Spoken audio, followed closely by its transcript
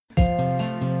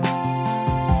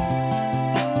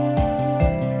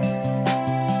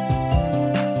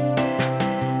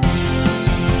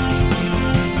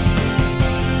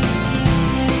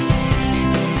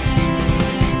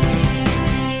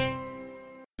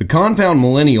The Confound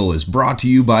Millennial is brought to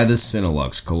you by the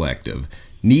Cinelux Collective.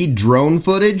 Need drone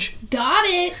footage? Got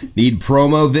it. Need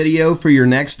promo video for your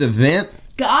next event?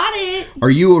 Got it. Are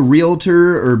you a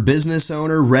realtor or business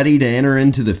owner ready to enter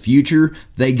into the future?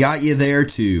 They got you there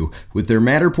too. With their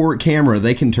Matterport camera,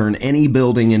 they can turn any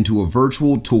building into a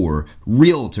virtual tour.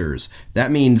 Realtors.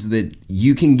 That means that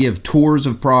you can give tours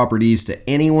of properties to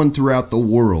anyone throughout the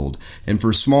world. And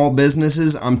for small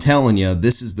businesses, I'm telling you,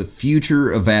 this is the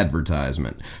future of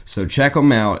advertisement. So check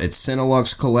them out at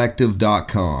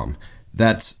CineluxCollective.com.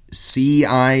 That's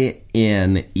CINELUXE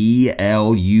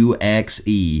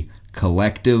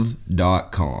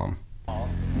collective.com.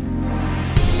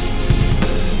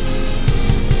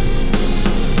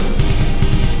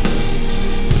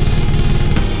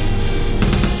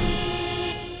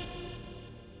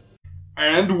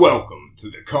 And welcome to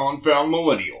the Confound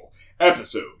Millennial,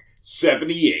 episode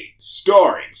 78,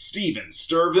 starring Steven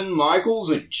Sturvin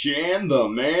Michaels and Chan the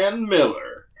Man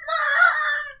Miller.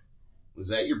 Was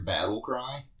that your battle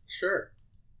cry? Sure.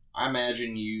 I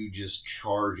imagine you just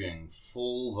charging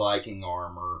full Viking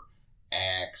armor,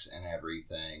 axe, and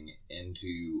everything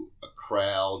into a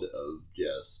crowd of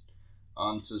just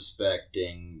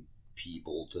unsuspecting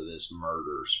people to this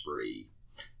murder spree.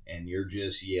 And you're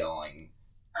just yelling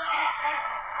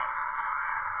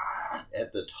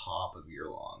at the top of your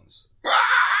lungs.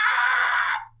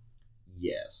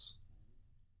 Yes.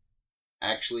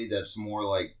 Actually, that's more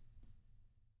like,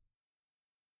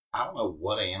 I don't know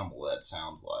what animal that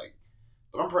sounds like,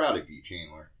 but I'm proud of you,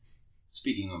 Chandler.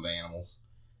 Speaking of animals,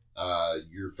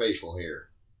 your facial hair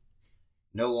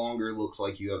no longer looks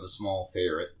like you have a small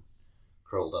ferret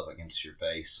curled up against your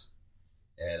face.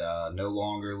 It no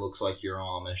longer looks like you're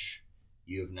Amish.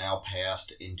 You have now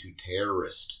passed into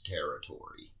terrorist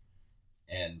territory.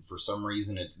 And for some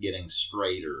reason, it's getting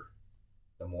straighter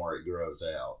the more it grows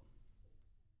out.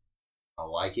 I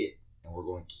like it, and we're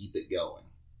going to keep it going.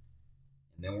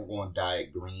 And then we're going to dye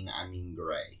it green,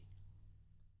 gray.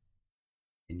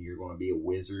 And you're going to be a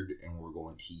wizard, and we're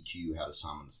going to teach you how to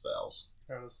summon spells.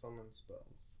 How to summon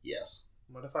spells? Yes.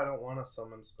 What if I don't want to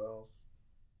summon spells?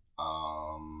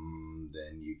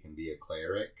 Then you can be a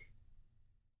cleric.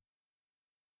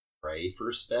 Pray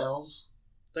for spells.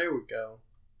 There we go.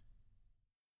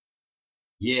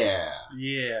 Yeah.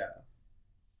 Yeah.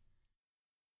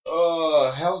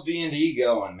 How's D&D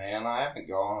going, man? I haven't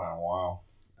gone in a while.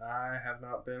 I have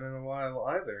not been in a while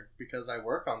either, because I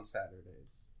work on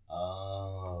Saturdays.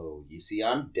 Oh, you see,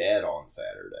 I'm dead on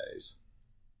Saturdays.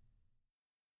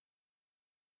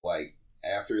 Like,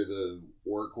 after the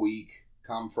work week,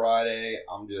 come Friday,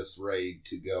 I'm just ready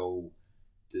to go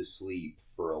to sleep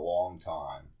for a long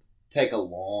time. Take a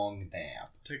long nap.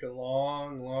 Take a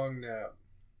long, long nap.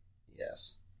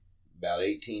 Yes. About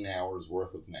 18 hours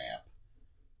worth of nap.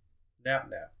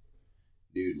 Nap.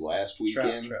 Dude, last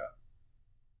weekend... Trap.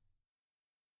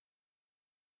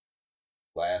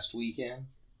 Last weekend,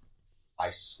 I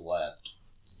slept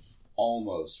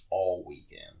almost all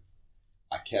weekend.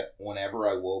 Whenever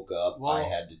I woke up, I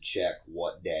had to check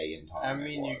what day and time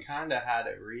it was. You kind of had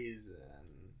a reason.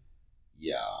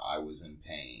 Yeah, I was in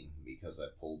pain because I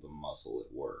pulled a muscle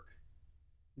at work.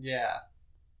 Yeah.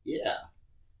 Yeah.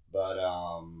 But,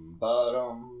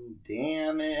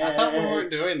 damn it. I thought we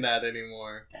weren't doing that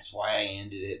anymore. That's why I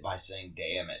ended it by saying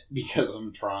damn it, because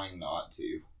I'm trying not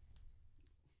to.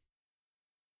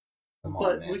 Come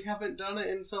on, man. We haven't done it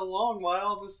in so long. Why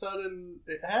all of a sudden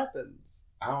it happens?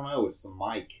 I don't know. It's the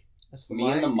mic. It's the Me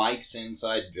mic? and the mic's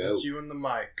inside joke. It's you and the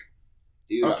mic.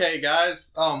 Dude, okay,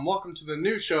 guys. Welcome to the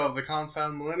new show of the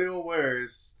Confound Millennial, where it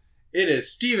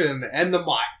is Steven and the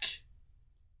mic.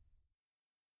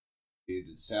 Dude,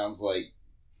 it sounds like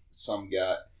some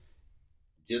guy...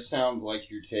 Just sounds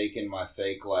like you're taking my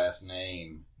fake last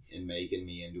name and making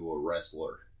me into a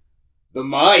wrestler. The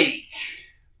mic!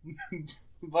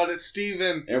 But it's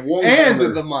Steven and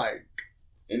corner, the mic.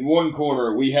 In one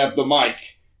corner, we have the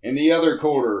mic. In the other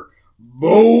corner,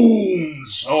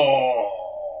 Bonesaw.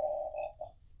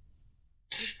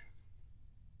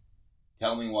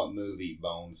 Tell me what movie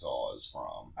Bonesaw is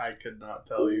from. I could not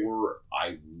tell you. Or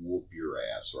I whoop your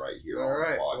ass right here All on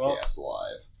right, the podcast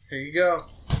live. Here you go.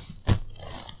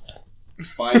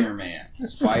 Spider-Man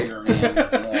 1.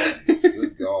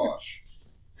 Good gosh.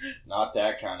 Not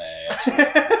that kind of ass.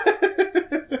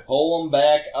 Pull them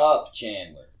back up,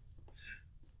 Chandler.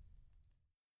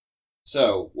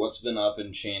 So, what's been up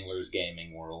in Chandler's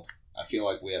gaming world? I feel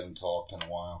like we haven't talked in a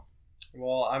while.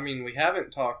 Well, we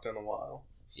haven't talked in a while.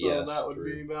 So yes, that would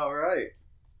be about right.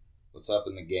 What's up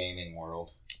in the gaming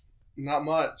world? Not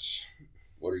much.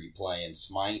 What are you playing?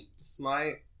 Smite?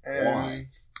 And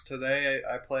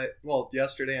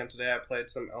yesterday and today I played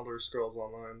some Elder Scrolls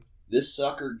Online. This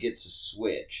sucker gets a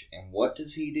Switch, and what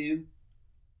does he do?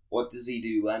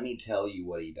 Let me tell you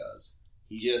what he does.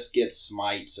 He just gets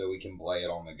Smite so we can play it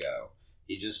on the go.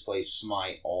 He just plays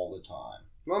Smite all the time.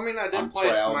 Well, I mean, I did I'm play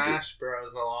proud Smash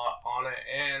Bros. A lot on it,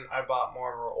 and I bought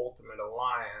Marvel Ultimate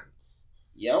Alliance.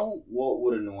 You know what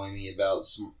would annoy me about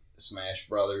Smash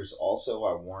Brothers? Also,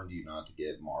 I warned you not to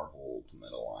get Marvel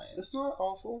Ultimate Alliance. It's not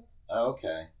awful.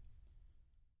 Okay.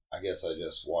 I guess I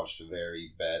just watched a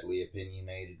very badly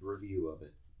opinionated review of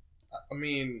it. I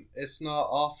mean, it's not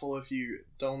awful if you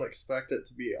don't expect it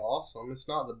to be awesome. It's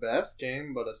not the best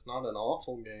game, but it's not an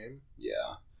awful game.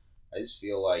 Yeah. I just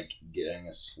feel like getting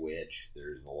a Switch,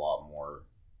 there's a lot more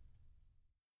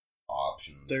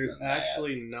options. There's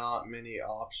actually not many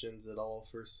options at all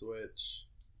for Switch.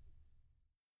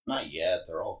 Not yet.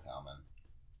 They're all coming.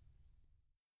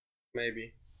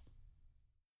 Maybe.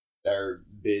 They're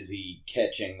busy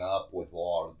catching up with a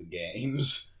lot of the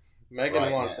games. Megan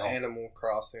right wants now. Animal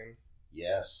Crossing.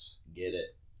 Yes, get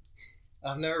it.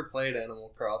 I've never played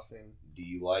Animal Crossing. Do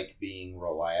you like being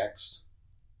relaxed?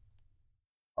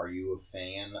 Are you a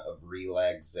fan of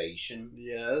relaxation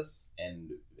Yes.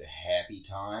 and happy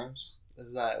times?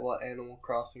 Is that what Animal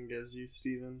Crossing gives you,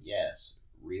 Steven? Yes,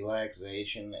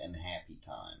 relaxation and happy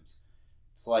times.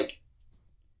 It's like,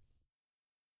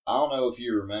 I don't know if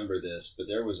you remember this, but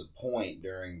there was a point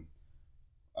during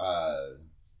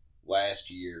last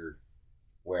year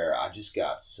where I just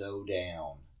got so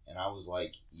down, and I was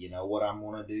like, you know what I'm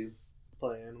going to do?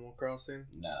 Play Animal Crossing?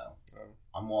 No. Oh.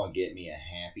 I'm going to get me a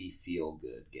happy,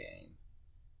 feel-good game.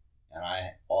 And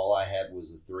all I had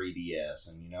was a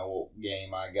 3DS, and you know what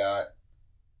game I got?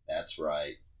 That's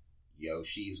right,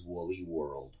 Yoshi's Woolly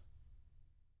World.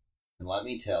 And let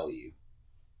me tell you,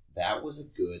 that was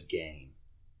a good game.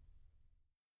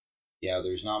 Yeah,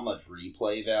 there's not much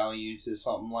replay value to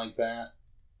something like that,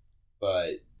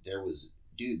 but there was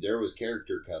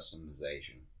character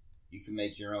customization. You can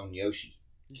make your own Yoshi.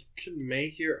 You could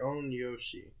make your own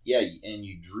Yoshi. Yeah, and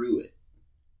you drew it.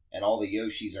 And all the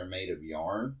Yoshis are made of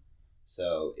yarn,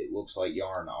 so it looks like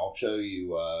yarn. I'll show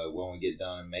you when we get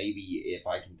done. Maybe if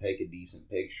I can take a decent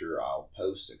picture, I'll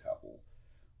post a couple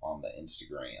on the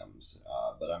Instagrams.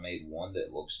 But I made one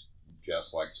that looks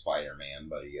just like Spider-Man,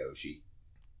 but a Yoshi.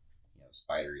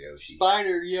 Spider Yoshi.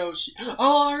 Spider Yoshi.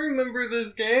 Oh, I remember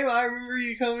this game. I remember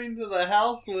you coming to the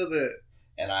house with it.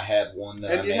 And I had one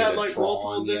that and I you made had a like Tron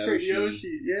multiple different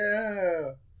Yoshi.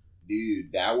 Yeah.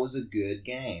 Dude, that was a good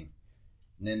game.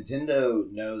 Nintendo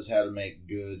knows how to make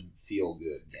good,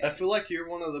 feel-good games. I feel like you're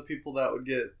one of the people that would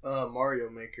get Mario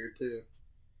Maker too.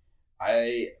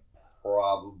 I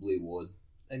probably would.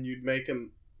 And you'd make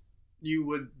him. You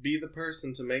would be the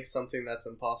person to make something that's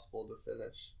impossible to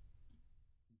finish.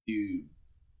 Dude,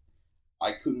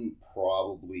 I couldn't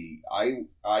probably.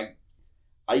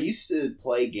 I used to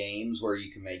play games where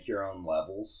you can make your own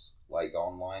levels, like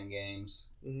online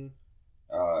games. Mm-hmm.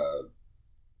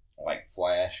 Like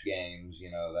Flash games,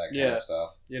 that kind of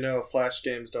stuff. Flash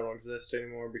games don't exist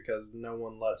anymore because no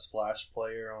one lets Flash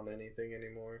player on anything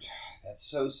anymore. That's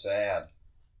so sad.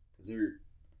 Because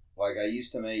I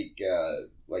used to make,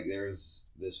 there's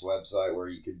this website where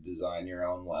you could design your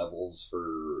own levels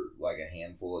for, a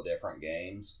handful of different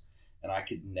games, and I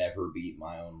could never beat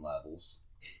my own levels.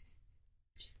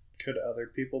 Could other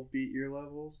people beat your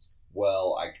levels?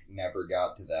 Well, I never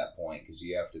got to that point, because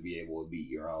you have to be able to beat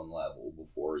your own level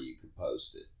before you could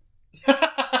post it.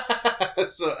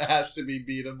 So it has to be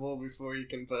beatable before you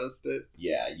can post it?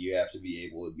 Yeah, you have to be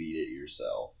able to beat it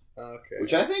yourself. Okay.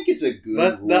 Which I think is a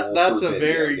good rule. That's for a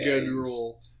video very games. good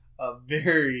rule. A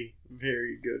very,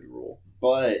 very good rule.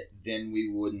 But then we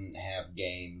wouldn't have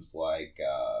games like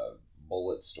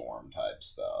Bulletstorm type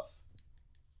stuff.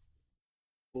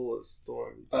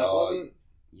 Bulletstorm. That wasn't...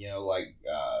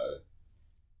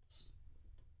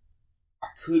 I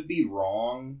could be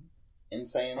wrong in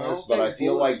saying this, but I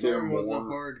feel like they're more... was a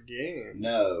hard game.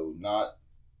 No, not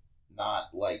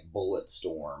like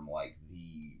Bulletstorm, like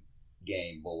the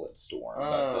game Bulletstorm,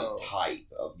 but the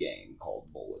type of game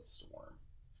called Bulletstorm.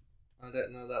 I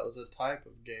didn't know that was a type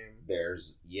of game.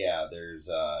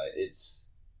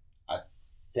 I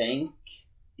think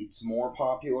it's more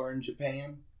popular in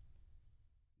Japan,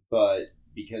 but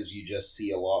because you just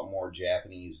see a lot more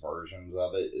Japanese versions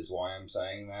of it is why I'm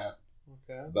saying that.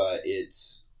 Okay. But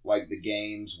it's like the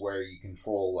games where you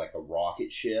control like a rocket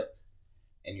ship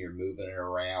and you're moving it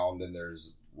around and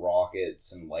there's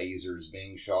rockets and lasers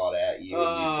being shot at you. And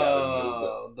you've got to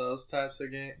move it. Those types of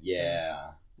games? Yeah.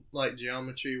 Like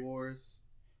Geometry Wars?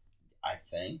 I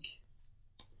think.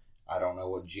 I don't know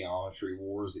what Geometry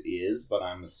Wars is, but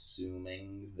I'm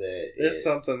assuming that It's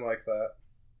something like that.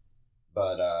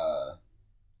 But,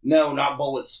 no, not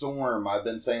Bullet Storm. I've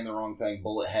been saying the wrong thing.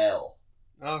 Bullet Hell.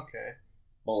 Okay.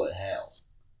 Bullet Hell.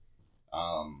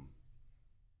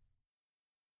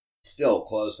 Still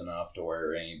close enough to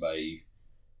where anybody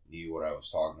knew what I was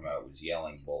talking about, was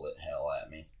yelling Bullet Hell at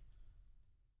me.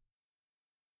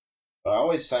 But I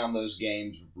always found those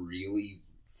games really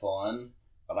fun,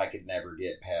 but I could never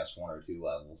get past 1 or 2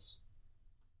 levels.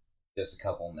 Just a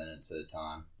couple minutes at a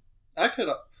time.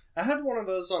 I had one of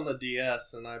those on the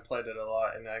DS, and I played it a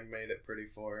lot, and I made it pretty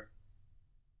far.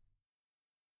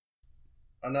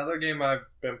 Another game I've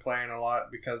been playing a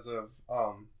lot because of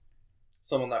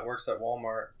someone that works at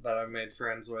Walmart that I've made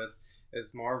friends with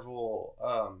is Marvel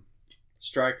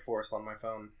Strike Force on my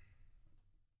phone.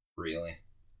 Really?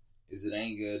 Is it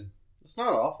any good? It's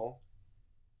not awful.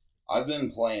 I've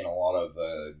been playing a lot of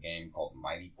a game called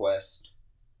Mighty Quest.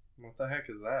 What the heck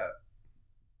is that?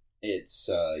 It's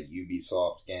a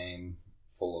Ubisoft game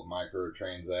full of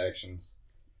microtransactions.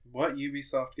 What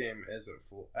Ubisoft game isn't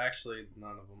full? Actually,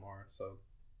 none of them are, so...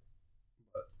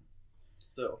 But,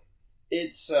 still.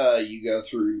 It's, you go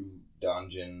through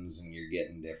dungeons and you're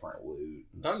getting different loot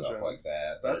and stuff like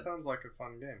that. That sounds like a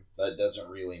fun game. But it doesn't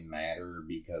really matter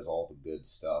because all the good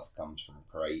stuff comes from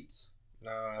crates.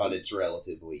 But it's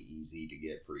relatively easy to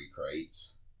get free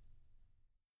crates.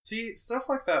 See, stuff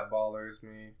like that bothers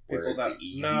me. Where it's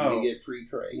easy to get free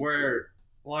crates. Where,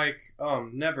 like,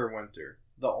 Neverwinter.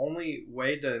 The only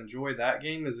way to enjoy that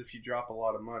game is if you drop a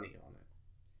lot of money on it.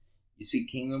 You see,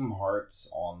 Kingdom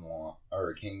Hearts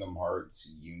Kingdom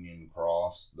Hearts Union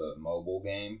Cross, the mobile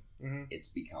game, it's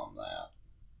become that.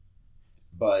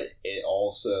 But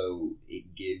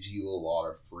it gives you a lot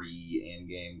of free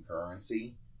in-game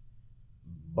currency,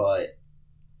 but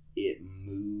it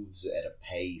moves at a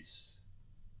pace.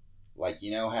 Like,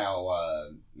 you know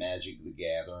how Magic the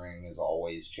Gathering is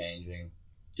always changing?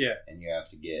 Yeah. And you have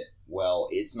to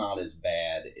it's not as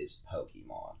bad as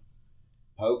Pokemon.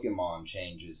 Pokemon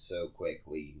changes so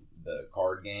quickly, the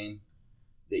card game,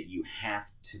 that you have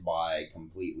to buy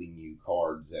completely new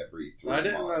cards every 3 months. I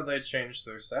didn't know they changed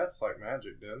their sets like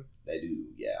Magic did. They do,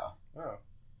 yeah. Oh.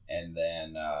 And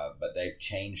then, but they've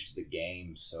changed the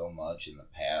game so much in the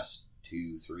past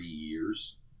 2-3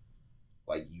 years.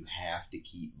 Like, you have to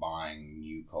keep buying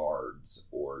new cards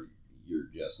or you're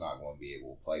just not going to be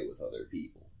able to play with other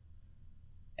people.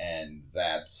 And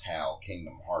that's how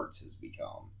Kingdom Hearts has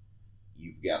become.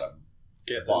 You've got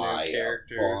to buy a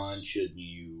bunch of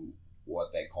new,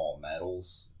 what they call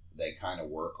medals. They kind of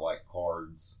work like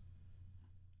cards.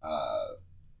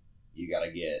 You got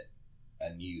to get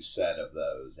a new set of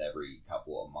those every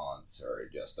couple of months or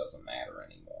it just doesn't matter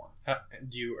anymore.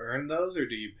 Do you earn those or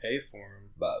do you pay for them?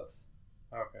 Both.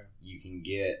 Okay. You can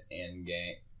get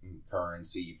in-game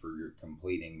currency for your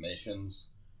completing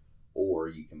missions, or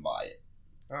you can buy it.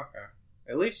 Okay.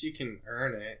 At least you can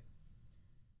earn it.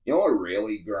 You know what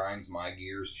really grinds my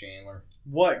gears, Chandler?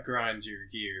 What grinds your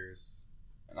gears?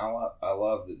 And I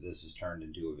love that this has turned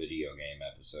into a video game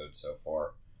episode so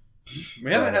far.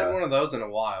 We haven't had one of those in a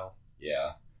while.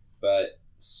 Yeah. But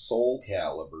Soul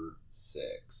Calibur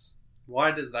 6.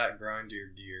 Why does that grind your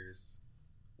gears?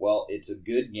 Well, it's a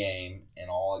good game in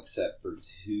all except for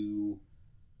 2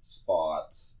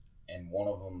 spots, and one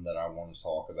of them that I want to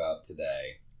talk about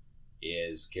today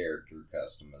is character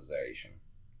customization.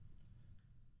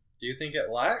 Do you think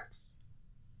it lacks?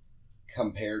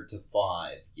 Compared to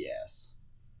 5, yes.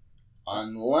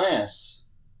 Unless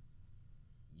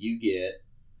you get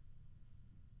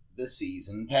the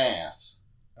season pass.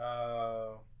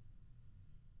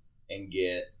 And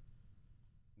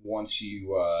once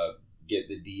you get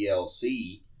the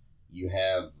DLC, you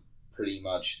have pretty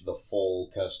much the full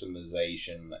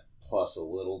customization plus a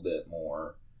little bit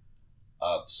more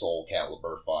of Soul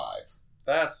Calibur 5.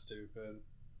 That's stupid.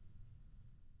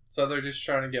 So they're just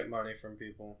trying to get money from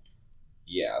people.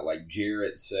 Yeah, like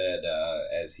Jarrett said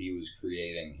as he was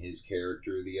creating his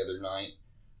character the other night,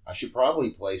 I should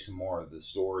probably play some more of the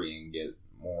story and get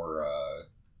more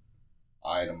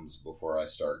items before I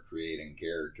start creating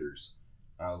characters.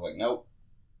 And I was like, nope.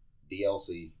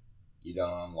 DLC, you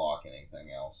don't unlock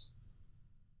anything else.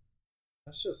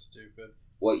 That's just stupid.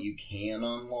 What you can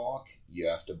unlock, you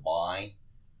have to buy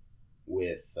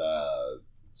with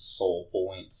soul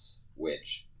points,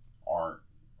 which aren't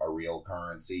a real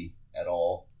currency at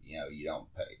all. You know, you don't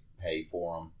pay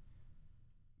for them.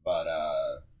 But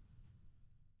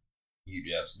you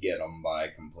just get them by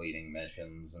completing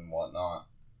missions and whatnot.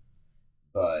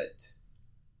 But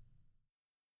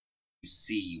you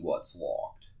see what's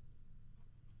locked.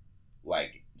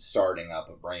 Like, starting up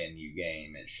a brand new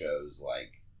game, it shows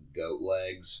like goat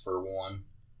legs for one.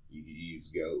 You could use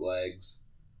goat legs,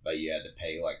 but you had to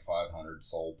pay like 500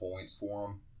 soul points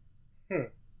for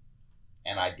them.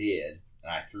 And I did,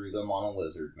 and I threw them on a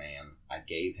lizard man. I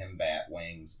gave him bat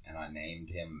wings, and I named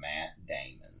him Matt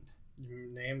Damon.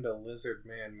 You named a lizard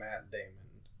man Matt Damon.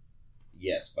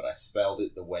 Yes, but I spelled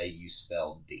it the way you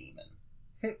spelled demon.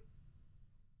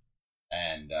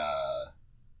 And,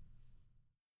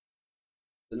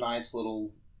 the nice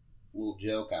little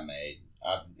joke I made.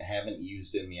 I haven't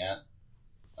used him yet.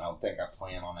 I don't think I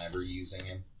plan on ever using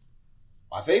him.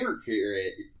 My favorite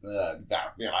Character?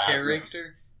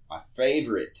 My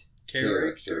favorite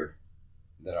character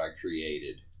that I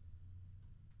created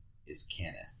is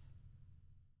Kenneth.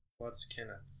 What's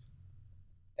Kenneth?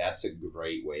 That's a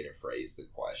great way to phrase the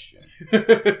question.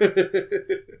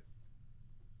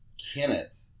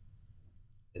 Kenneth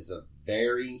is a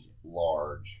very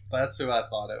large... That's who I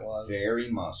thought it was. Very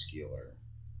muscular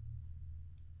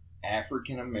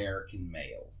African-American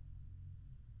male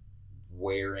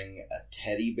wearing a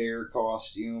teddy bear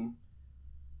costume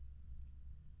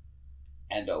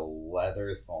and a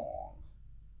leather thong.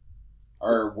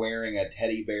 Or wearing a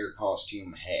teddy bear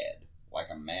costume head, like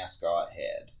a mascot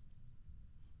head.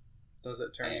 Does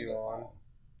it turn you on?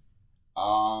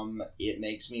 It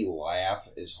makes me laugh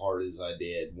as hard as I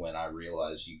did when I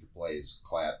realized you could play as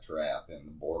Claptrap in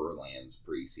the Borderlands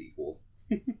pre-sequel.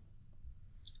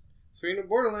 Speaking of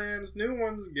Borderlands, new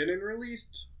one's getting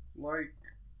released, like,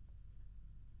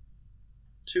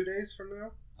 2 days from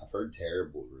now? I've heard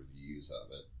terrible reviews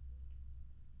of it.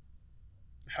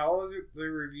 How is it the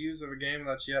reviews of a game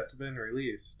that's yet to been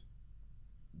released?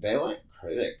 They let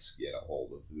critics get a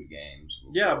hold of the games.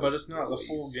 Yeah, but it's not the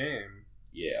full game.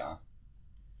 Yeah.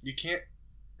 You can't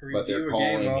review but they're a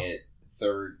calling game off... it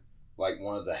third, like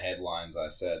one of the headlines I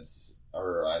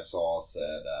saw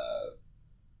said,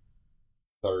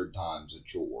 third time's a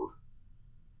chore.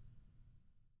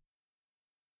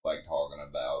 Like talking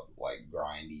about, like,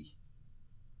 grindy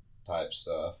type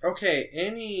stuff. Okay,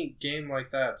 any game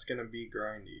like that's gonna be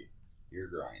grindy. You're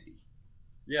grindy.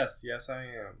 Yes, I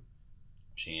am.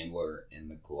 Chandler in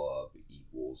the club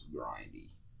equals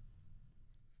grindy.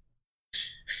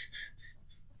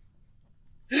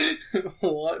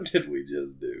 What did we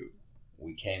just do?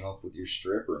 We came up with your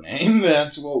stripper name.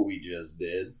 That's what we just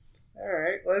did.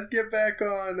 Alright, let's get back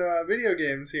on video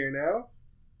games here now.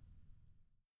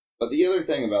 But the other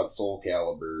thing about Soul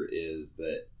Calibur is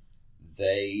that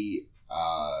they,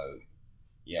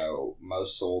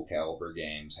 most Soul Calibur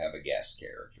games have a guest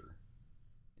character.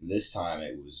 And this time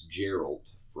it was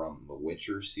Geralt from the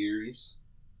Witcher series.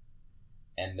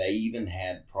 And they even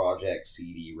had Project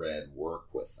CD Red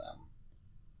work with them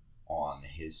on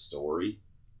his story.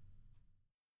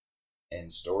 In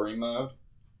story mode.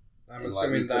 I'm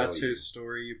assuming that's whose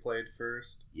story you played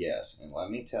first. Yes, and let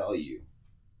me tell you,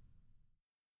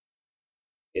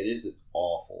 it is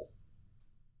awful.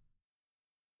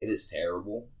 It is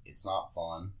terrible. It's not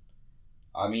fun.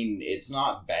 I mean, it's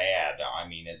not bad. I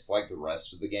mean, it's like the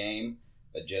rest of the game,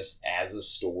 but just as a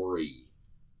story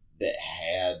that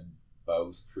had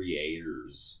both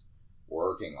creators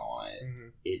working on it,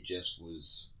 it just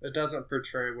was... It doesn't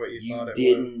portray what you thought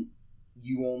it would.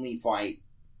 You only fight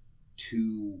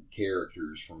 2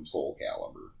 characters from Soul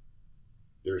Calibur.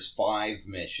 There's 5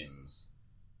 missions,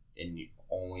 and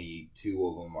only 2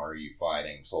 of them are you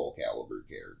fighting Soul Calibur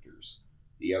characters.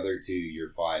 The other 2, you're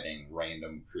fighting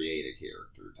random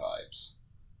create-a-character types.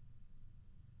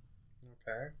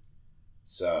 Okay.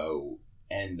 So,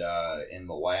 and in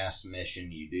the last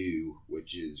mission you do,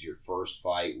 which is your first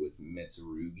fight with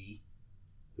Mitsurugi,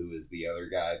 who is the other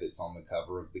guy that's on the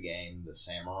cover of the game, the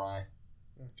samurai.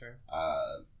 Okay.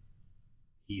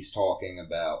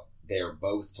 They're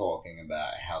both talking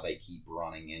about how they keep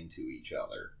running into each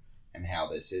other, and how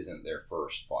this isn't their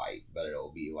first fight, but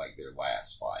it'll be like their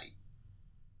last fight.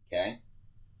 Okay?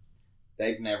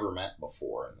 They've never met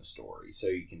before in the story, so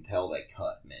you can tell they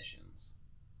cut missions.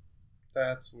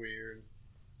 That's weird.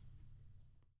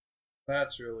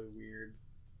 That's really weird.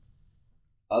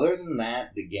 Other than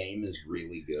that, the game is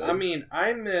really good. I mean,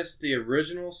 I miss the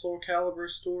original Soul Calibur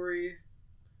story,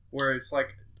 where it's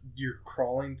like you're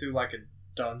crawling through like a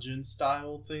dungeon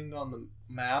style thing on the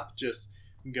map, just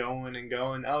going and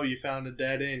going. Oh, you found a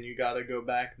dead end, you gotta go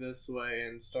back this way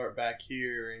and start back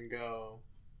here and go.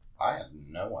 I have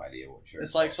no idea what you're...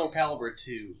 It's like Soul Calibur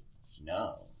 2.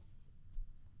 No.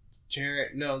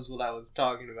 Jarrett knows what I was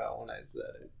talking about when I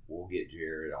said it. We'll get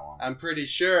Jared on. I'm pretty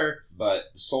sure. But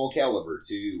Soul Calibur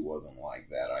 2 wasn't like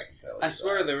that, I can tell you. I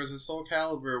swear there was a Soul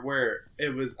Calibur where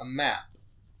it was a map.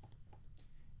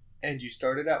 and you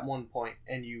started at one point,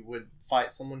 and you would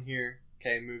fight someone here,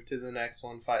 okay, move to the next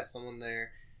one, fight someone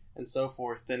there, and so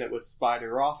forth, then it would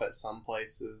spider off at some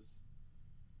places,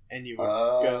 and you would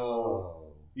go...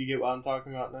 You get what I'm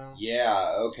talking about now?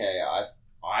 Yeah, okay.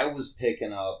 I was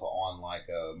picking up on like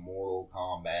a Mortal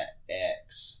Kombat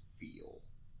X feel,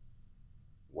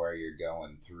 where you're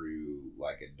going through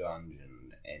like a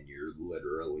dungeon and you're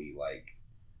literally like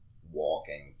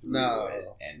walking through it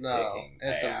and picking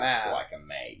it's paths a map. like a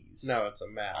maze. No, it's a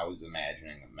map. I was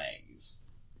imagining a maze.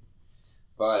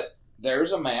 But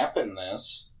there's a map in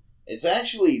this. It's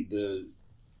actually the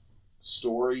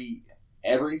story,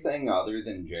 everything other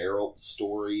than Geralt's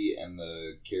story and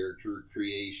the character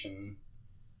creation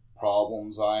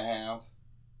problems I have.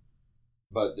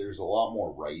 But there's a lot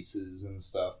more races and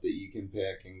stuff that you can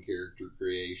pick in character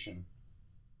creation.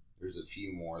 There's a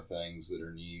few more things that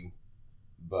are new.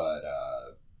 But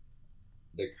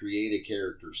the create a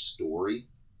character story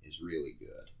is really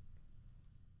good.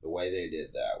 The way they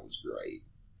did that was great.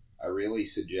 I really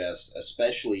suggest,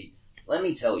 especially, let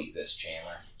me tell you this,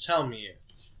 Chandler. Tell me it.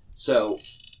 So,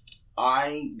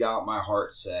 I got my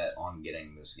heart set on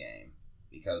getting this game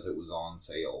because it was on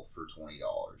sale for $20,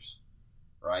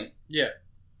 right? Yeah.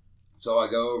 So I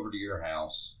go over to your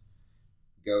house,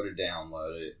 go to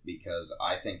download it because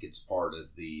I think it's part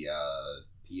of the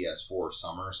PS4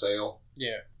 summer sale.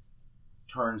 Yeah.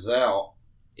 Turns out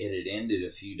it had ended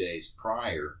a few days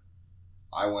prior.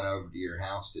 I went over to your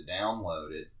house to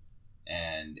download it,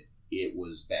 and it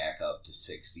was back up to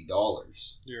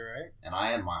 $60. You're right. And I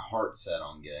had my heart set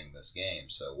on getting this game.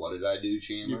 So what did I do,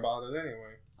 Chandler? You bought it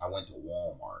anyway. I went to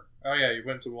Walmart. Oh yeah, you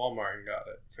went to Walmart and got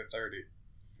it for $30.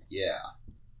 Yeah.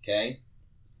 Okay.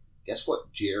 Guess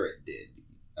what Jarrett did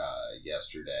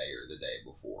yesterday or the day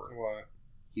before? What?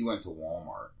 He went to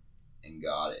Walmart and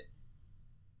got it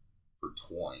for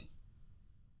 $20.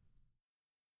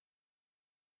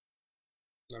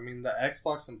 I mean, the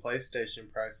Xbox and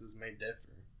PlayStation prices may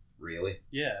differ. Really?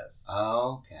 Yes.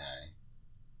 Okay.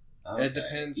 It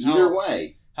depends Either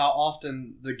way. How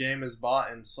often the game is bought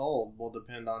and sold will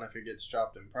depend on if it gets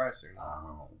dropped in price or not.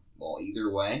 Oh. Well, either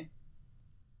way.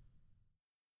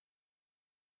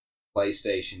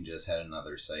 PlayStation just had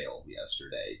another sale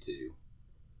yesterday, too.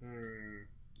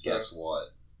 Guess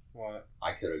what? What?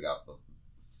 I could have got the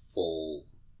full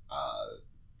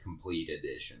complete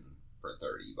edition for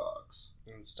 $30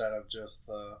 instead of just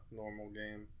the normal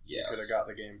game. Yes. You could have got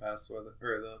the game pass with it,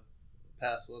 or the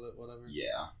pass with it, whatever.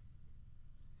 Yeah.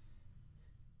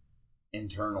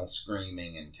 Internal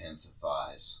screaming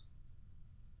intensifies.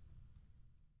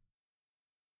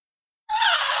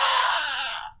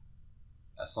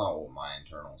 That's not what my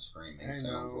internal screaming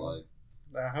sounds like.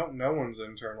 I hope no one's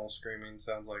internal screaming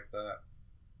sounds like that.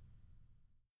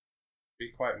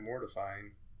 Be quite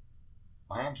mortifying.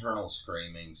 My internal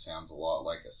screaming sounds a lot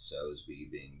like a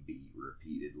Sosby being beat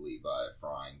repeatedly by a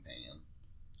frying pan.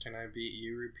 Can I beat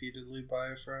you repeatedly by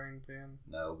a frying pan?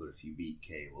 No, but if you beat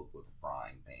Caleb with a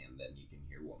frying pan, then you can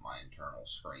hear what my internal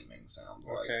screaming sounds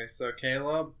like. Okay, so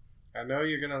Caleb, I know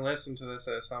you're going to listen to this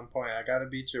at some point. I got to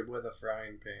beat you with a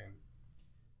frying pan.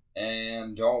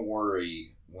 And don't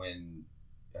worry when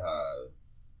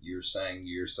you're saying to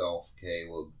yourself,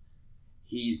 Caleb,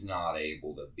 he's not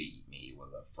able to beat me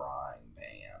with a frying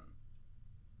pan.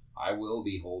 I will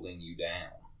be holding you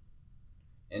down.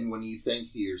 And when you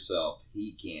think to yourself,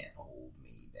 he can't hold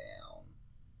me down,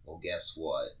 well, guess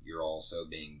what? You're also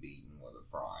being beaten with a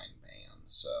frying pan,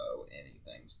 so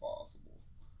anything's possible.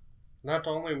 Not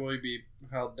only will you be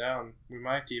held down, we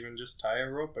might even just tie a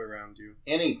rope around you.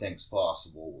 Anything's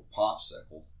possible with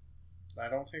Popsicle. I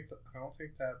don't think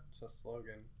that's a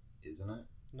slogan. Isn't it?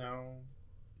 No.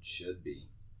 It should be.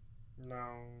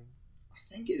 No. I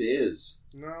think it is.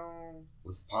 No.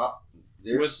 With pop...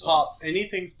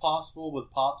 Anything's possible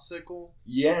with Popsicle?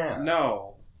 Yeah.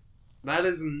 No. That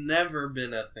has never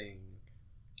been a thing.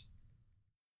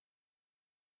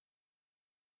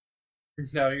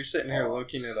 No, you're sitting here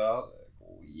looking it up.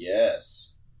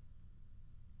 Yes.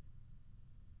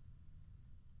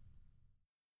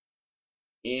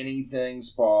 Anything's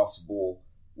possible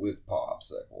with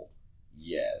Popsicle.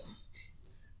 Yes.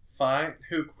 Fine.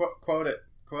 Who quote it?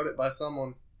 Quote it by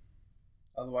someone.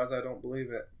 Otherwise, I don't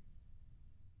believe it.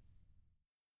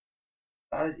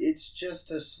 It's just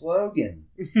a slogan.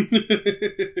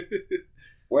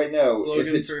 Wait, no. Slogan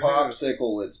if it's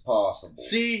Popsicle, it's possible.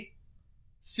 See,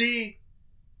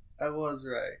 I was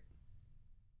right.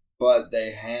 But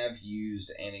they have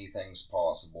used anything's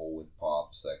possible with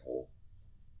Popsicle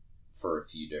for a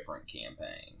few different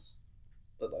campaigns.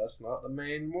 But that's not the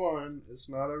main one. It's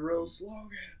not a real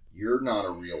slogan. You're not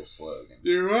a real slogan.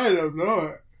 You're right, I'm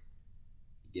not.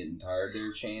 Getting tired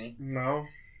there, Channing? No.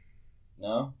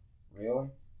 No? Really?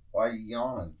 Why are you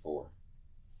yawning for?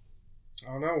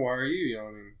 I don't know. Why are you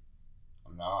yawning?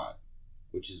 I'm not.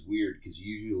 Which is weird, because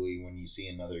usually when you see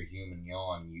another human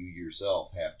yawn, you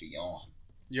yourself have to yawn.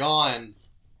 Yawn.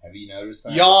 Have you noticed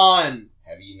that? Yawn.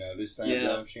 Have you noticed that,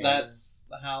 Yes, Channing?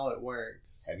 that's how it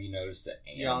works. Have you noticed that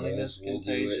Yawning animals is will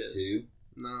contagious. do it too?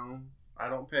 No, I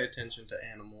don't pay attention to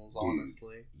animals, Dude,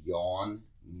 honestly. Yawn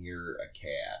near a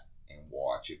cat and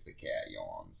watch if the cat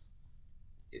yawns.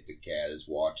 If the cat is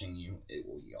watching you, it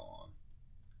will yawn.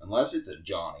 Unless it's a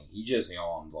Johnny. He just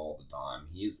yawns all the time.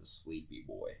 He is the sleepy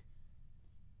boy.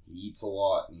 He eats a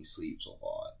lot and he sleeps a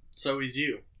lot. So is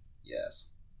you.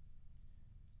 Yes.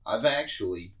 I've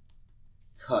actually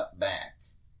cut back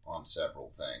on several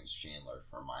things, Chandler,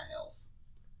 for my health.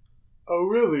 Oh,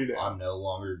 really now? I'm no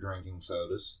longer drinking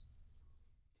sodas.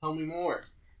 Tell me more.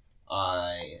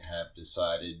 I have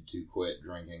decided to quit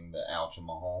drinking the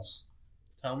Alcohols.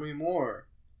 Tell me more.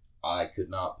 I could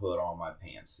not put on my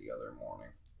pants the other morning.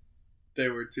 They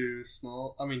were too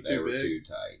small? I mean, They too were big? too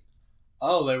tight.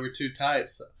 Oh, they were too tight.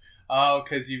 Oh,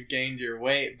 because you've gained your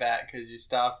weight back because you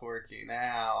stopped working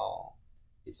out.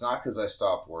 It's not because I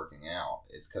stopped working out.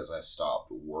 It's because I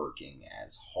stopped working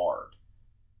as hard.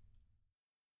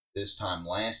 This time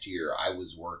last year, I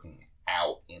was working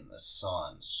out in the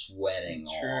sun, sweating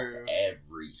off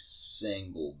every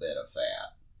single bit of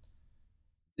fat.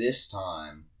 This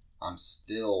time, I'm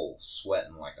still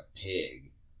sweating like a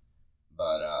pig.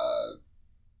 But,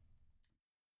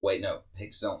 wait, no,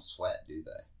 pigs don't sweat, do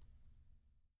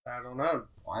they? I don't know.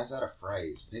 Why is that a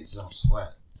phrase? Pigs don't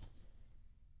sweat.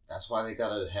 That's why they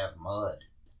gotta have mud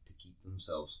to keep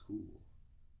themselves cool.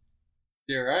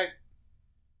 You're right.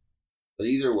 But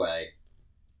either way,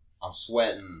 I'm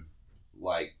sweating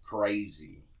like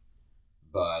crazy.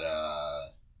 But,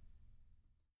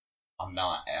 I'm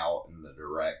not out in the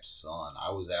direct sun.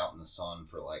 I was out in the sun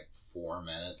for like 4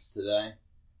 minutes today.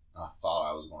 And I thought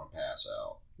I was going to pass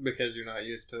out. Because you're not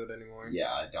used to it anymore.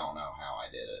 Yeah, I don't know how I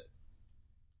did it.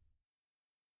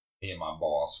 Me and my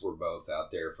boss were both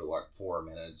out there for like 4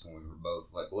 minutes, and we were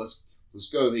both like, let's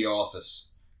go to the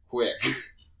office. Quick.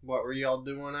 What were y'all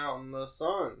doing out in the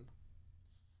sun?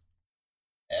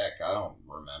 Heck, I don't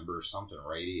remember. Something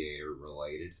radiator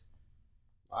related.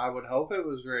 I would hope it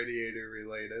was radiator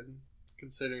related,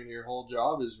 considering your whole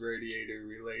job is radiator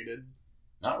related.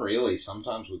 Not really.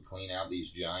 Sometimes we clean out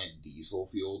these giant diesel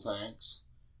fuel tanks.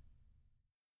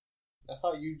 I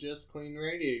thought you just cleaned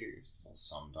radiators. Well,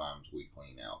 sometimes we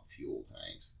clean out fuel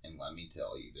tanks, and let me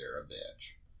tell you, they're a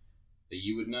bitch. But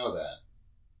you would know that.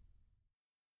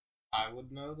 I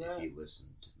would know that? If you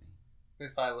listened to me.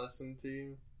 If I listened to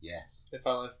you? Yes. If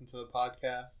I listened to the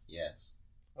podcast? Yes.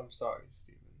 I'm sorry,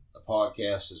 Steven. The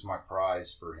podcast is my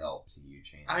cries for help to you,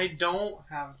 Chandler. I don't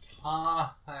have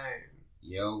time.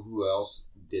 You know who else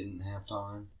didn't have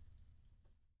time?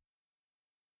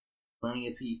 Plenty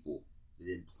of people. They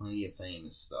did plenty of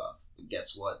famous stuff. But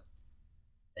guess what?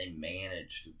 They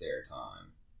managed their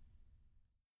time.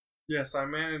 Yes, I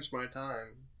manage my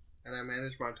time. And I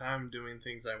manage my time doing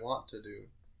things I want to do.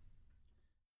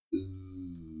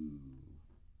 Ooh.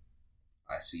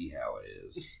 I see how it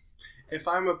is. If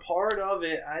I'm a part of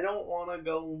it, I don't want to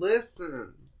go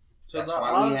listen to That's the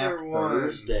why we have other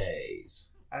ones.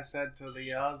 Thursdays. I said to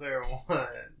the other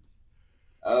ones.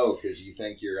 Oh, because you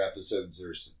think your episodes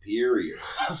are superior.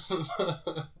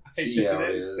 See how it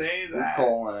didn't is. say We're that.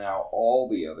 calling out all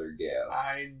the other guests.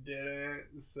 I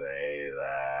didn't say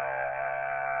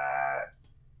that.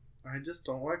 I just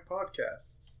don't like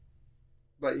podcasts.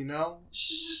 But you know,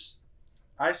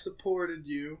 I supported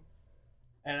you,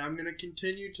 and I'm going to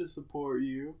continue to support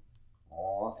you.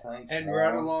 Aw, thanks, And Mom.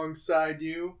 run alongside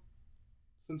you.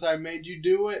 Since I made you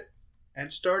do it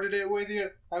and started it with you,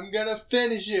 I'm going to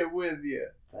finish it with you.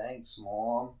 Thanks,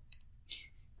 Mom.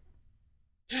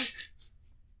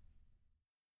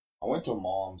 I went to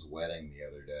Mom's wedding the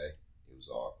other day. It was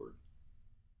awkward.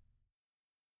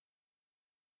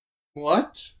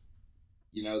 What?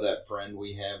 You know that friend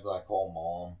we have that I call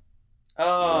Mom?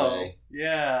 Oh, Ray?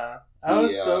 yeah. I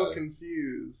was He, so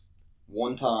confused.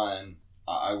 One time,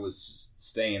 I was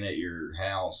staying at your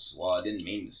house. Well, I didn't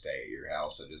mean to stay at your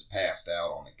house. I just passed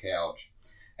out on the couch,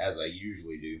 as I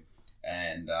usually do.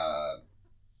 And I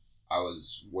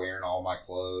was wearing all my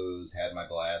clothes, had my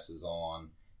glasses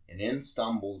on, and in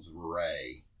stumbles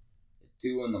Ray at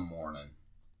 2 a.m.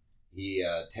 He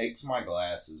takes my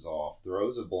glasses off,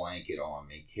 throws a blanket on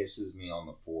me, kisses me on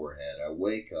the forehead. I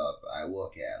wake up, I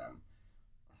look at him,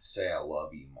 I say, I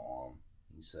love you, Mom.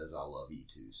 He says, I love you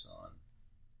too, son.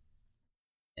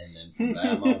 And then from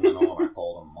that moment on, I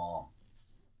called him Mom.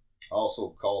 I also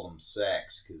called them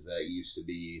sex because that used to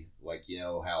be like, you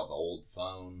know how the old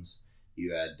phones,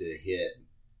 you had to hit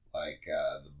like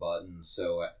the button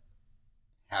so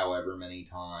however many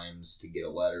times to get a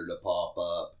letter to pop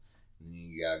up. And then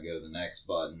you gotta go to the next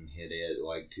button, hit it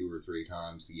like 2 or 3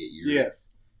 times to get your...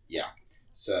 Yes. Yeah.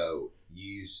 So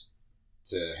you used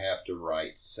to have to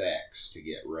write sex to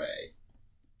get Ray.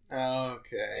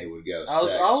 Okay. It would go I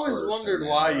sex always first wondered and then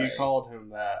why Ray. you called him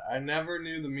that. I never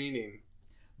knew the meaning.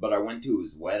 But I went to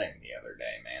his wedding the other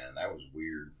day, man, and that was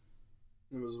weird.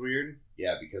 It was weird?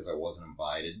 Yeah, because I wasn't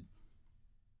invited.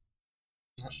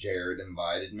 Jared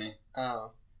invited me.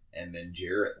 Oh. And then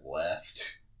Jarrett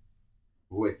left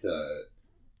with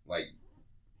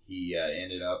he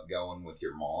ended up going with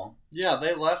your mom. Yeah,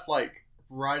 they left like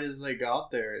right as they got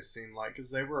there, it seemed like,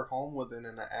 because they were home within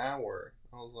an hour.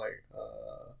 I was like,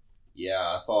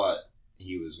 Yeah, I thought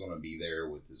he was going to be there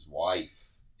with his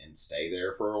wife and stay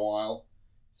there for a while.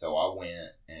 So I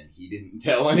went, and he didn't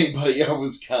tell anybody I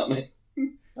was coming.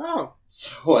 Oh.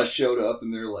 So I showed up,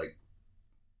 and they're like,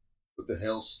 what the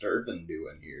hell's Sturvin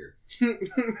doing here?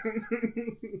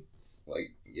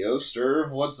 Like, yo,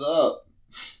 Sturv, what's up?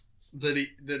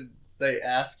 Did they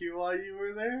ask you why you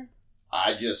were there?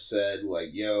 I just said, like,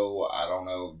 yo, I don't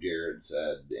know if Jared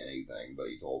said anything, but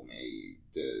he told me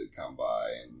to come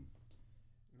by, and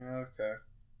Okay.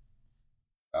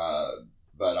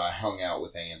 but I hung out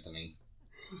with Anthony,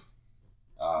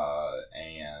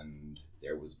 and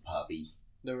there was a puppy.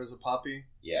 There was a puppy?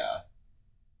 Yeah.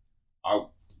 I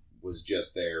was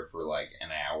just there for like an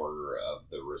hour of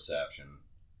the reception.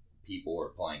 People were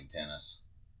playing tennis.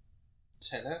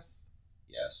 Tennis?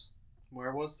 Yes.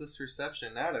 Where was this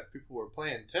reception at if people were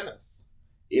playing tennis?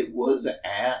 It was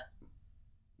at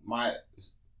my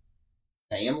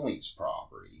family's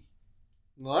property.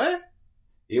 What?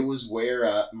 It was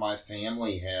where my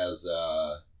family has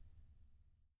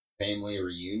family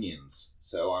reunions.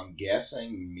 So I'm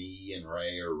guessing me and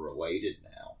Ray are related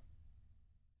now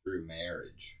through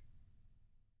marriage.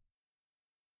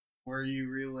 Were you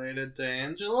related to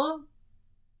Angela?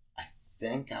 I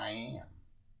think I am.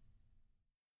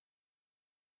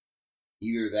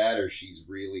 Either that or she's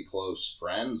really close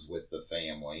friends with the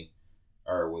family,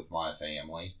 or with my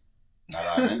family.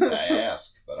 That I meant to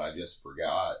ask, but I just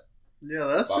forgot. Yeah,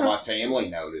 that's But my family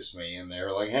noticed me, and they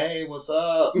were like, hey, what's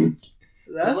up?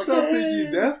 that's like, something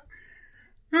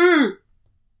 "Hey."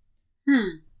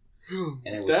 you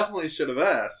And it was- definitely should have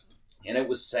asked. And it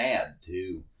was sad,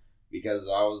 too, because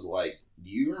I was like, do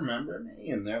you remember me?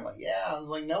 And they're like, yeah. I was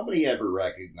like, nobody ever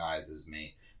recognizes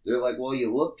me. They're like, well,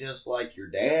 you look just like your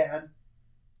dad.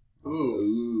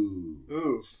 Ooh.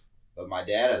 Oof. But my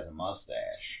dad has a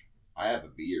mustache. I have a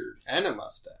beard. And a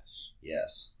mustache.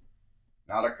 Yes.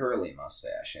 Not a curly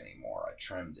mustache anymore. I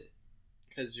trimmed it.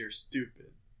 Because you're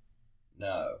stupid.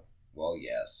 No. Well,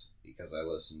 yes. Because I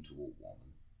listened to a woman.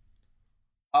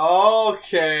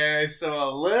 Okay, so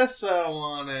Alyssa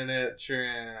wanted it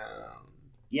trimmed.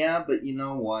 Yeah, but you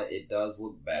know what? It does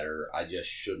look better. I just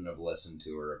shouldn't have listened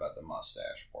to her about the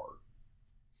mustache part.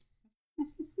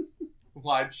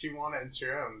 Why'd she want it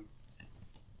trimmed?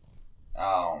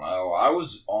 I don't know. I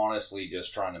was honestly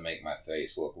just trying to make my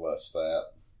face look less fat.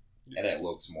 And it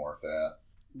looks more fat.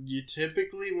 You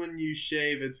typically, when you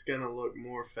shave, it's gonna look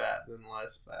more fat than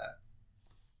less fat.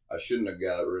 I shouldn't have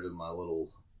got rid of my little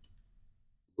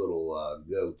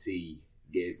goatee.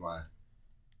 Gave my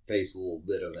face a little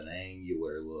bit of an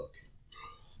angular look.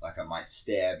 Like I might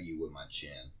stab you with my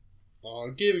chin.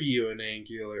 I'll give you an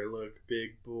angular look,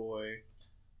 big boy.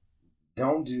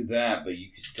 Don't do that, but you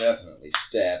could definitely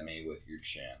stab me with your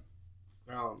chin.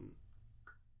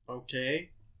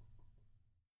 Okay.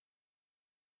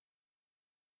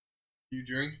 You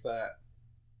drink that.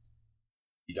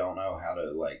 You don't know how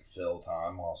to, like, fill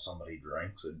time while somebody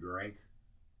drinks a drink?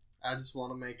 I just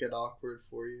want to make it awkward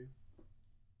for you.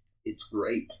 It's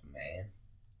grape, man.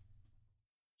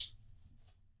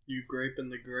 You graping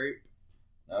the grape?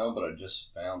 No, but I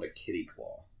just found a kitty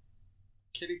claw.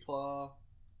 Kitty claw.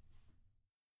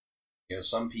 You know,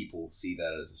 some people see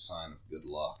that as a sign of good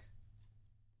luck.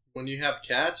 When you have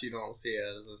cats, you don't see it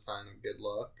as a sign of good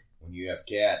luck. When you have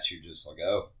cats, you're just like,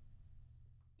 oh,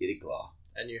 kitty claw.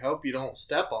 And you hope you don't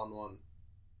step on one.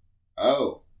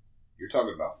 Oh, you're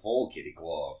talking about full kitty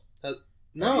claws.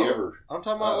 No, Have you ever... I'm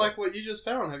talking about like what you just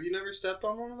found. Have you never stepped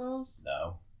on one of those?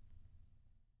 No.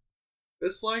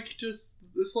 It's like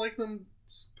them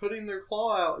putting their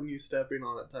claw out and you stepping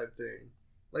on it type thing.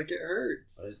 Like it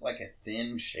hurts. But it's like a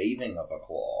thin shaving of a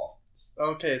claw.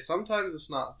 Okay, sometimes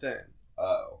it's not thin.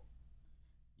 Oh.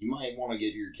 You might want to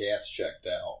get your cats checked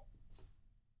out.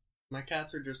 My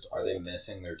cats are just Are they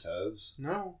missing their toes?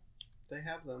 No. They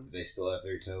have them. Do they still have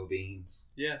their toe beans?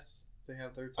 Yes, they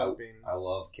have their toe beans. I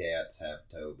love cats have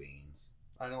toe beans.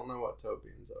 I don't know what toe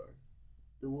beans are.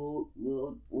 The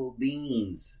little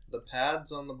beans. The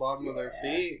pads on the bottom of their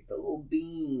feet? The little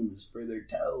beans for their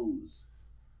toes.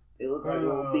 They look like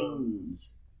little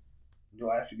beans. Do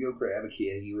I have to go grab a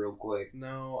kitty real quick?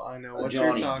 No, I know what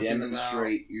Johnny, you're talking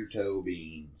demonstrate your toe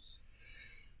beans.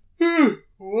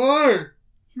 Why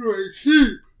do I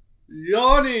keep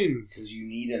yawning? Because you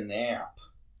need a nap.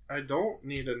 I don't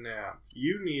need a nap.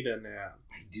 You need a nap.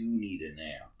 I do need a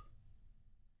nap.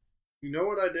 You know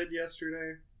what I did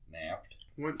yesterday? Napped?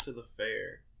 Went to the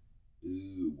fair.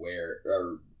 Ooh, where?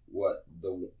 Or what?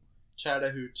 The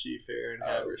Chattahoochee Fair in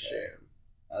Habersham.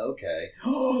 Okay.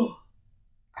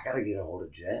 I gotta get a hold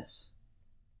of Jess.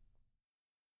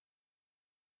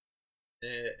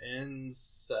 It ends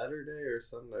Saturday or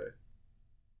Sunday?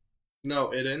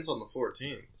 No, it ends on the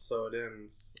 14th, so it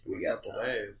ends in a couple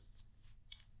days.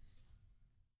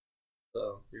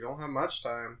 So, you don't have much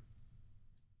time.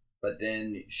 But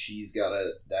then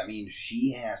that means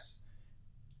she has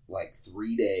like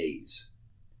 3 days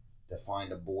to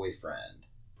find a boyfriend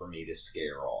for me to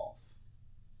scare off.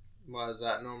 Why, is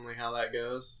that normally how that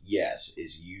goes? Yes,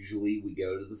 is usually we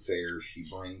go to the fair, she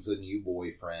brings a new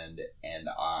boyfriend, and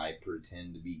I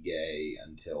pretend to be gay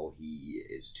until he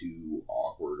is too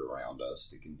awkward around us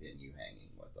to continue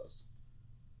hanging with us.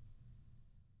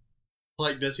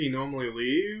 Like, does he normally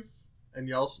leave? And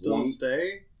y'all still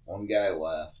stay? One guy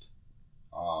left.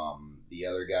 The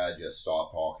other guy just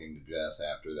stopped talking to Jess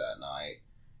after that night,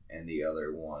 and the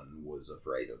other one was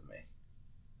afraid of me.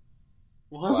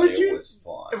 Why would you? It was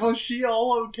fun. Was she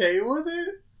all okay with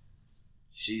it?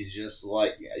 She's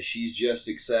just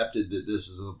accepted that this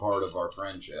is a part of our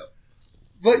friendship.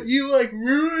 But you, like,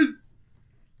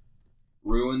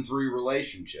 ruined 3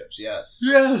 relationships, yes.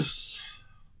 Yes.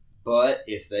 But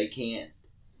if they can't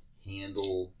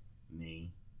handle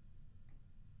me,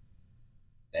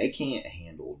 they can't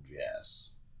handle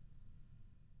Jess.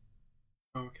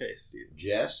 Okay, Steve.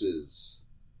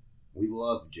 We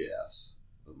love Jess.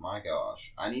 But my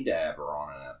gosh, I need to have her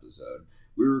on an episode.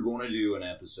 We were going to do an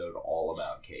episode all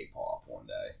about K-pop one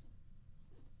day.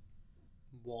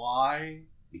 Why?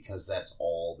 Because that's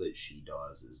all that she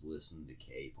does is listen to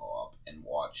K-pop and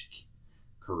watch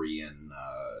Korean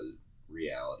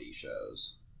reality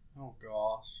shows. Oh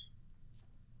gosh.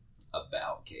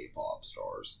 About K-pop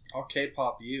stars. I'll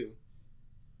K-pop you.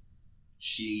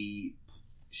 She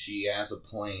has a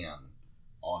plan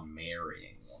on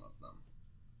marrying one of them.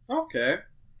 Okay.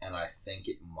 And I think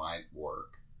it might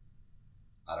work.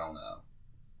 I don't know.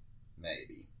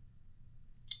 Maybe.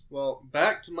 Well,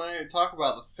 back to my talk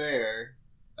about the fair.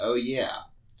 Oh, yeah.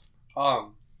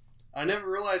 I never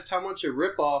realized how much a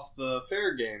ripoff the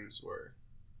fair games were.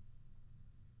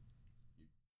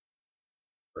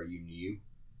 Are you new?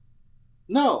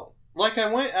 No. Like,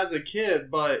 I went as a kid,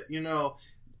 but,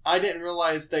 I didn't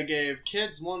realize they gave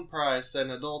kids one price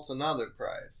and adults another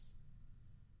price.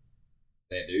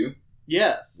 They do?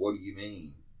 Yes. What do you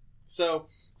mean? So,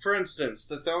 for instance,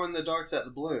 the throwing the darts at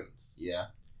the balloons. Yeah.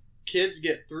 Kids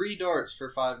get 3 darts for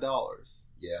 $5.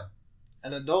 Yeah.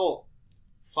 An adult,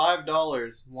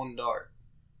 $5, 1 dart.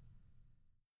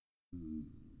 Ooh.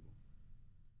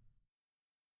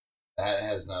 That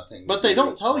has nothing to But they do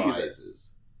don't with tell you prizes.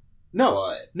 this.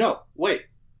 No, wait.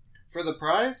 For the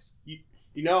prize,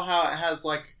 you know how it has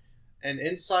like an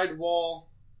inside wall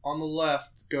on the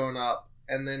left going up,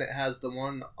 and then it has the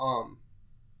one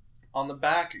on the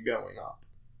back going up.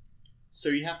 So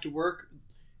you have to work.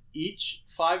 Each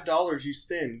 $5 you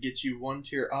spend gets you 1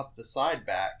 tier up the side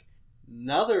back.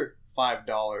 Another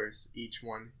 $5 each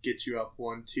one gets you up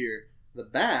 1 tier the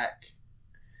back.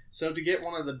 So to get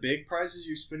one of the big prizes,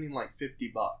 you're spending like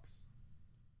 $50.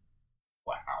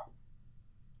 Wow.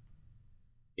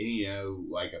 And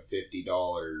like a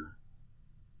 $50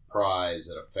 prize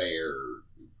at a fair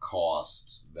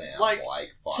costs them like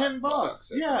 $5 $10.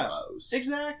 at Yeah, the most.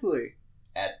 Exactly.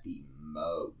 At the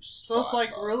most. So it's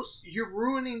like $5. you're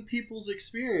ruining people's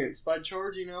experience by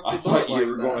charging out the I thought you like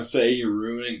were that. going to say you're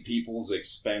ruining people's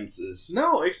expenses.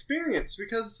 No, experience,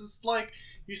 because it's like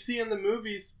you see in the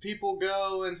movies, people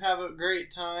go and have a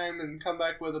great time and come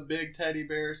back with a big teddy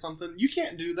bear or something. You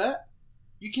can't do that.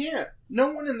 You can't.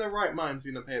 No one in their right mind is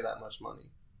going to pay that much money.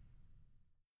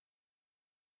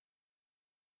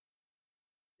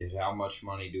 And how much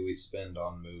money do we spend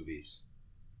on movies?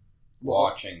 Well,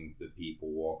 Watching the people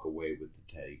walk away with the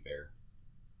teddy bear.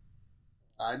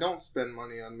 I don't spend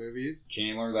money on movies.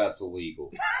 Chandler, that's illegal.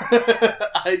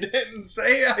 I didn't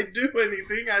say I do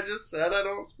anything. I just said I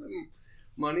don't spend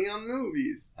money on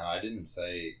movies. And I didn't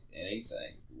say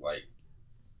anything. Like,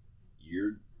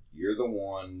 you're You're the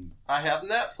one. I have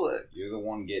Netflix. You're the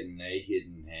one getting naked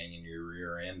and hanging your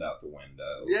rear end out the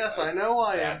window. Yes, Like, I know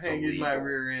I am that's hanging my illegal.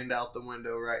 rear end out the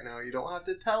window right now. You don't have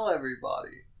to tell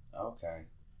everybody. Okay.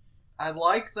 I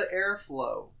like the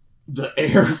airflow. The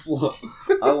airflow.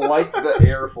 I like the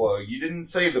airflow. You didn't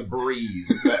say the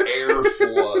breeze. The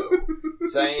airflow.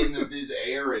 Saying that this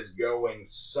air is going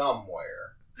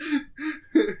somewhere.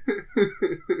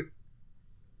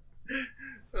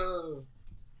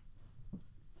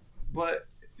 But,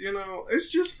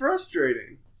 it's just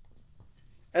frustrating.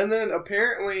 And then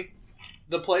apparently,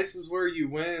 the places where you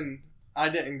win, I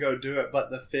didn't go do it, but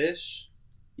the fish,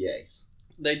 Yes.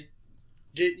 they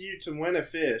get you to win a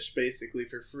fish, basically,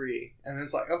 for free. And then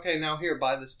it's like, okay, now here,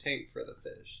 buy this tank for the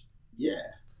fish.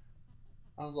 Yeah.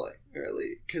 I was like,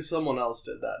 really? Because someone else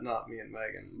did that, not me and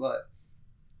Megan.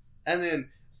 And then,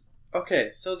 okay,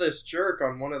 so this jerk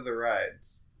on one of the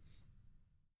rides,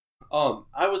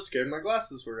 I was scared my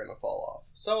glasses were going to fall off.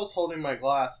 So I was holding my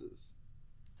glasses.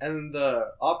 And then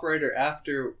the operator,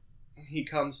 after he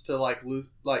comes to,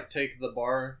 take the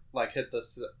bar, hit the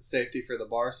safety for the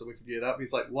bar so we could get up,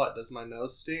 he's like, what, does my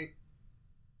nose stink?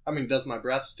 Does my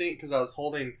breath stink? Because I was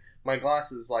holding my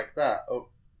glasses like that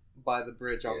by the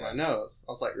bridge on my nose.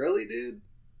 I was like, really, dude?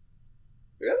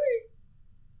 Really?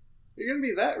 You're going to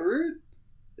be that rude?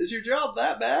 Is your job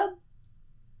that bad?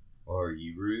 Or are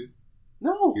you rude?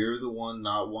 No. You're the one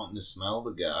not wanting to smell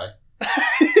the guy.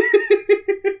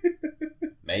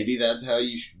 Maybe that's how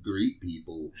you should greet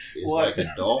people. It's What? like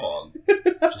a dog.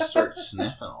 Just start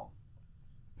sniffing them.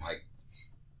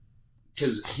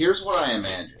 Because here's what I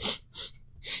imagine.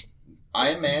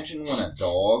 I imagine when a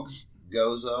dog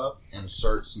goes up and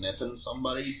starts sniffing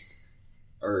somebody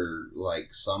or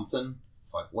something,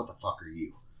 it's like, what the fuck are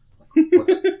you?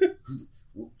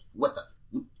 What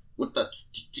the?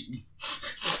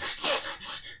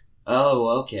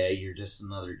 Oh, okay, you're just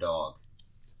another dog.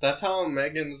 That's how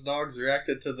Megan's dogs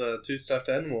reacted to the 2 stuffed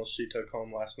animals she took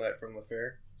home last night from the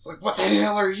fair. It's like, what the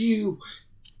hell are you?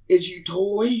 Is you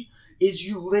toy? Is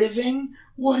you living?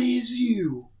 What is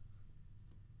you?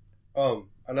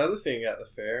 Another thing at the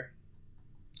fair,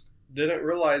 didn't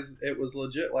realize it was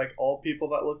legit, all people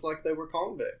that looked like they were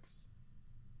convicts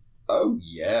Oh,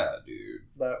 yeah, dude.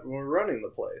 that were running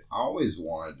the place. I always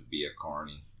wanted to be a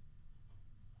carny.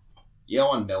 Yeah,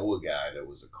 I know a guy that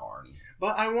was a carny.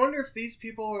 But I wonder if these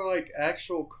people are,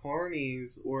 actual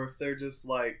carnies, or if they're just,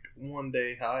 1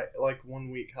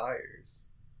 week hires.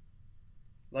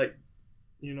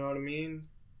 You know what I mean?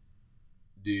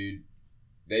 Dude,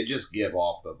 they just give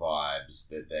off the vibes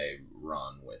that they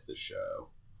run with the show.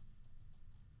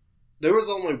 There was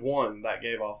only one that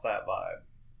gave off that vibe.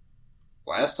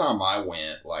 Last time I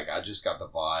went, I just got the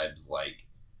vibes,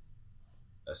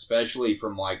 especially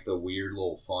from, the weird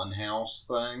little fun house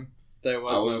thing. There I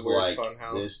was was no weird like, fun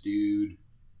house. this dude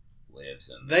lives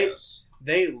in They- this.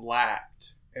 They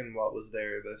lacked in what was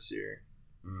there this year.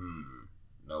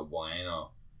 No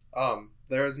bueno.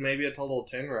 There was maybe a total of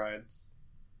 10 rides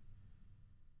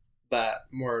that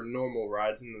were normal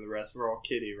rides, and then the rest were all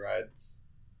kiddie rides.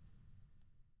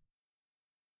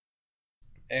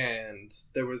 And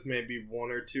there was maybe 1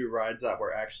 or 2 rides that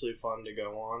were actually fun to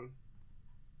go on.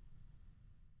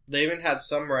 They even had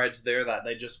some rides there that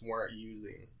they just weren't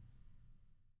using.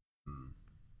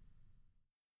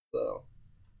 So,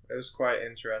 it was quite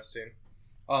interesting.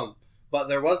 But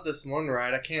there was this one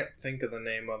ride, I can't think of the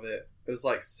name of it. It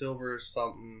was silver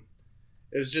something.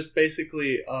 It was just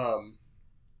basically, a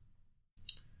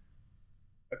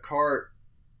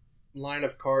line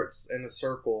of carts in a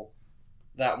circle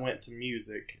that went to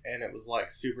music, and it was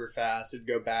super fast. It'd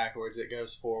go backwards, it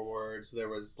goes forwards. There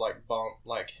was bump,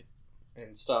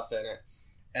 and stuff in it.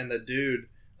 And the dude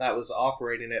that was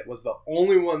operating it was the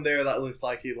only one there that looked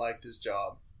like he liked his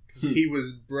job. Because he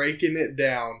was breaking it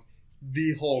down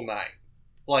the whole night.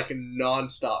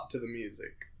 Non-stop to the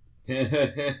music.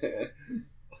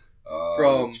 Oh,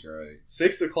 From that's great.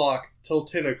 6 o'clock till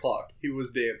 10 o'clock, he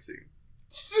was dancing.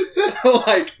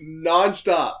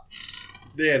 Non-stop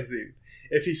dancing.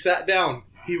 If he sat down,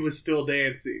 he was still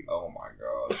dancing. Oh my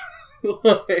god.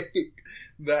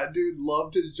 That dude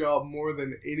loved his job more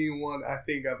than anyone I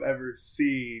think I've ever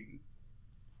seen.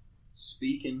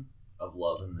 Speaking of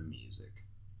loving the music,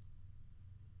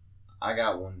 I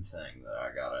got one thing that I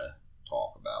gotta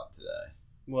talk about today.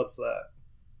 What's that?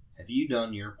 Have you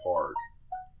done your part?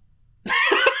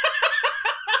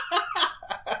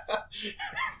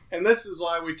 And this is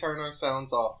why we turn our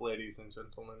sounds off, ladies and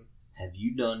gentlemen. Have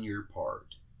you done your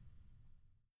part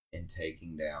in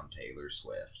taking down Taylor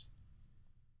Swift?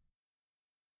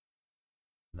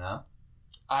 No?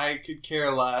 I could care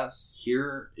less.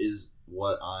 Here is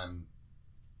what I'm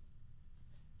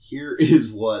Here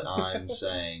is what I'm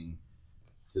saying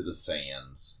to the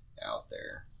fans out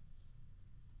there.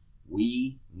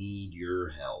 We need your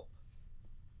help.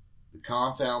 The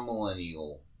Confound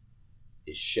Millennial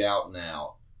is shouting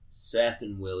out Seth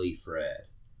and Willie Fred,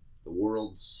 the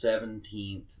world's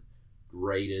 17th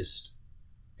greatest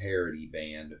parody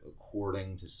band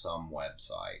according to some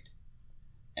website.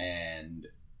 And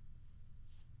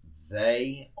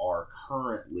they are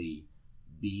currently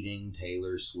beating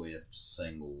Taylor Swift's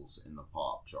singles in the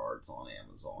pop charts on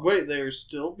Amazon. Wait, they're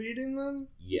still beating them?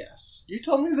 Yes. You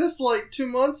told me this like 2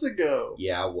 months ago.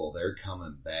 Yeah, well, they're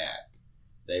coming back.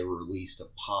 They released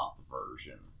a pop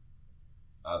version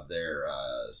of their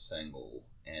single,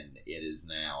 and it is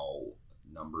now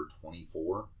number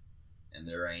 24, and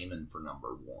they're aiming for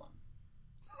number 1.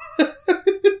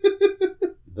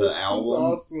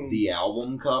 Awesome. The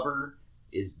album cover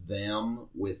is them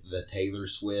with the Taylor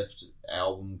Swift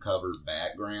album cover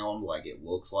background, like it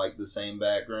looks like the same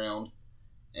background,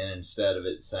 and instead of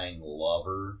it saying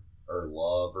lover or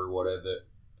love or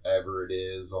whatever it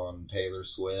is on Taylor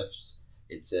Swift's,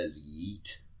 it says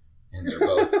yeet, and they're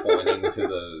both pointing to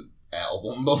the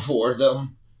album before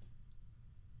them.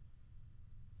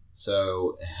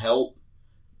 So help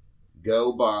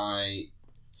go buy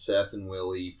Seth and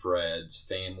Willie Fred's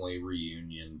family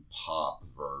reunion pop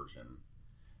version,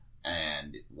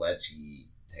 and let's yeet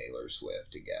Taylor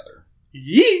Swift together.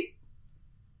 Yeet!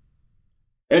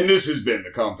 And this has been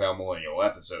the Confound Millennial,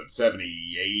 episode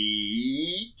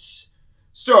 78,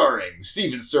 starring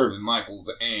Steven Sturvin,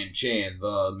 Michaels, and Chan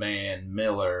the Man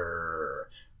Miller.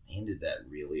 I ended that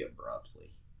really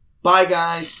abruptly. Bye,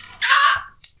 guys.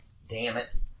 Damn it.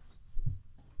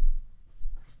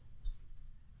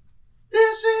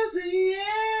 This is the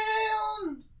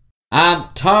end. I'm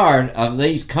tired of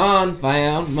these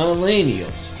confound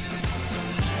millennials.